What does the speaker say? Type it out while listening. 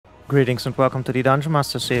Greetings and welcome to the Dungeon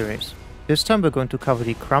Master series. This time we're going to cover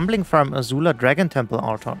the Crumbling Farum Azula Dragon Temple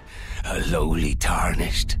altar. A lowly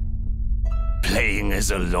tarnished, playing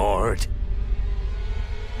as a lord.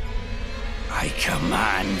 I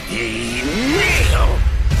command thee, kneel!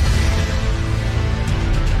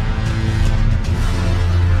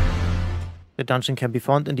 The dungeon can be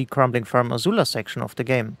found in the Crumbling Farum Azula section of the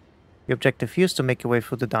game. Your objective here is to make your way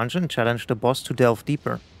through the dungeon and challenge the boss to delve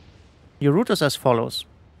deeper. Your route is as follows.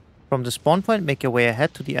 From the spawn point, make your way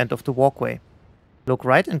ahead to the end of the walkway. Look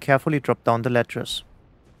right and carefully drop down the ledges.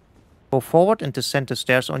 Go forward and descend the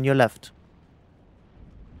stairs on your left.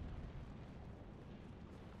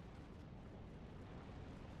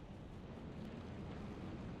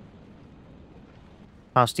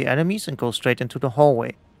 Pass the enemies and go straight into the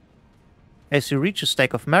hallway. As you reach a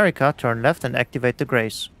stack of Marika, turn left and activate the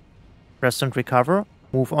Grace. Rest and recover,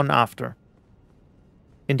 move on after.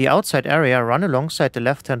 In the outside area, run alongside the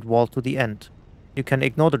left-hand wall to the end. You can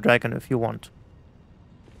ignore the dragon if you want.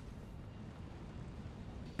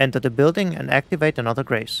 Enter the building and activate another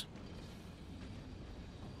Grace.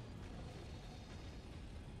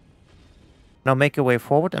 Now make your way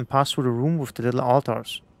forward and pass through the room with the little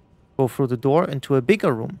altars. Go through the door into a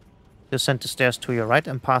bigger room. Descend the stairs to your right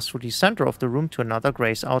and pass through the center of the room to another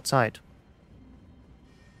Grace outside.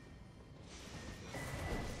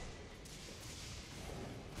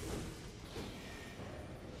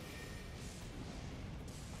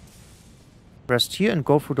 Rest here and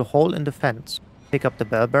go through the hole in the fence. Pick up the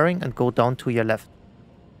bell bearing and go down to your left.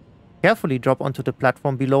 Carefully drop onto the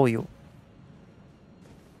platform below you.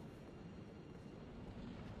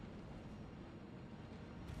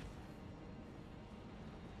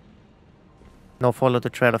 Now follow the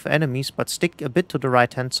trail of enemies, but stick a bit to the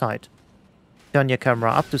right hand side. Turn your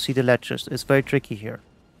camera up to see the ledges, it's very tricky here.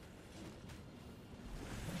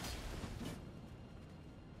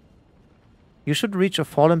 You should reach a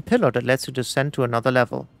fallen pillar that lets you descend to another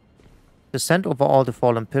level. Descend over all the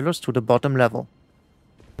fallen pillars to the bottom level.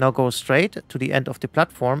 Now go straight to the end of the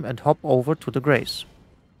platform and hop over to the Grace.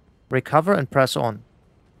 Recover and press on.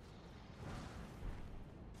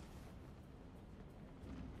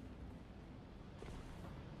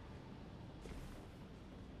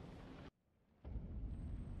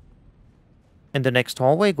 In the next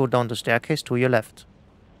hallway, go down the staircase to your left.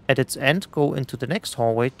 At its end, go into the next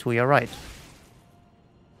hallway to your right.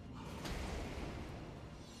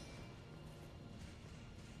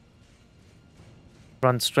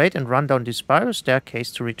 Run straight and run down the spiral staircase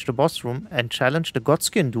to reach the boss room and challenge the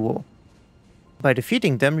Godskin duo. By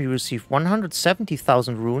defeating them, you receive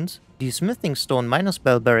 170,000 runes, the Smithing Stone minus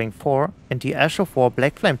Bell Bearing 4, and the Ash of War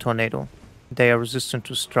Black Flame Tornado. They are resistant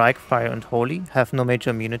to Strike, Fire and Holy, have no major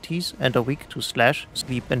immunities, and are weak to Slash,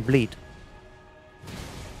 Sleep and Bleed.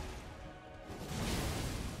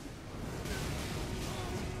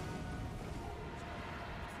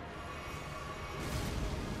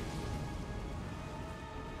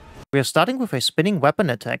 We are starting with a spinning weapon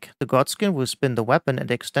attack. The Godskin will spin the weapon and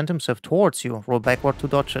extend himself towards you. Roll backward to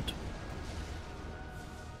dodge it.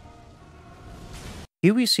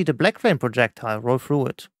 Here we see the Black Flame projectile. Roll through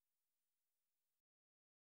it.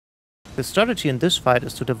 The strategy in this fight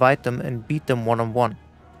is to divide them and beat them one-on-one.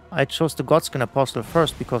 I chose the Godskin Apostle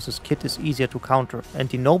first because his kit is easier to counter and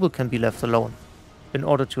the Noble can be left alone. In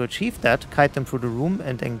order to achieve that, kite them through the room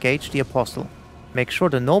and engage the Apostle. Make sure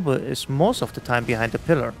the Noble is most of the time behind the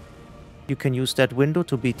pillar. You can use that window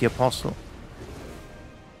to beat the Apostle.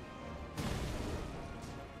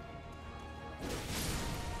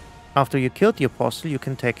 After you killed the Apostle, you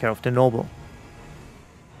can take care of the Noble.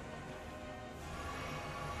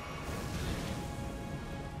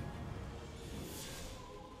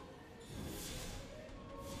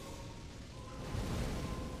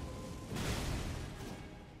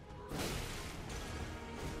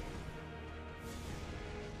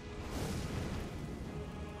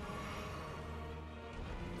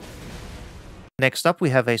 Next up we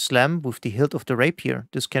have a slam with the hilt of the rapier.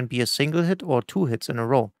 This can be a single hit or 2 hits in a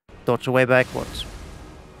row. Dodge away backwards.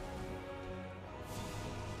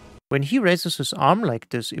 When he raises his arm like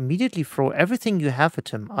this, immediately throw everything you have at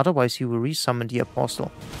him, otherwise he will resummon the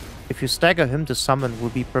Apostle. If you stagger him, the summon will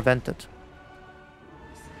be prevented.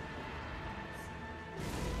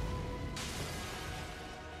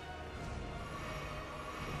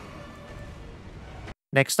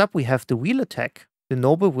 Next up we have the wheel attack. The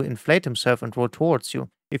Noble will inflate himself and roll towards you.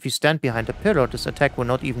 If you stand behind a pillar, this attack will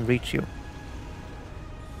not even reach you.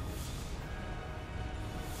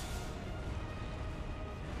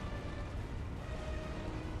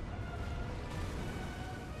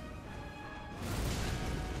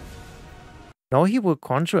 Now he will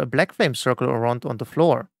conjure a black flame circle around on the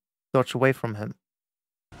floor. dodge away from him.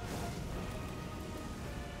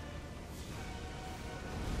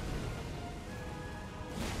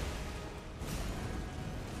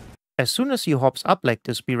 As soon as he hops up like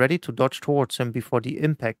this, be ready to dodge towards him before the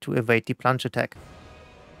impact to evade the plunge attack.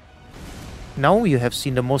 Now you have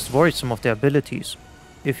seen the most worrisome of their abilities.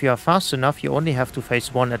 If you are fast enough, you only have to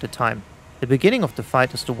face one at a time. The beginning of the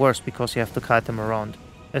fight is the worst because you have to kite them around.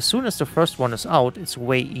 As soon as the first one is out, it's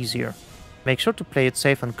way easier. Make sure to play it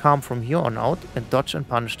safe and calm from here on out and dodge and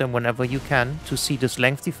punish them whenever you can to see this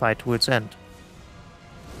lengthy fight to its end.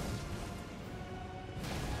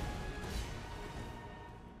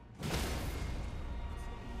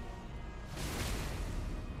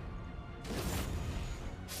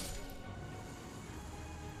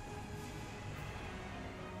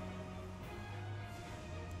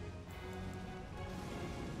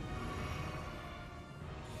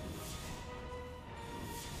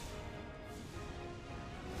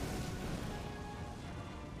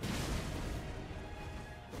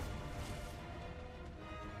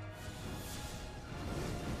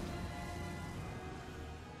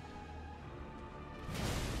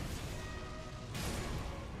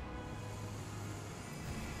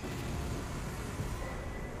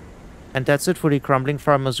 And that's it for the Crumbling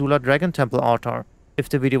Farum Azula Dragon Temple Altar. If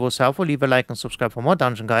the video was helpful, leave a like and subscribe for more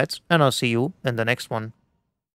dungeon guides, and I'll see you in the next one.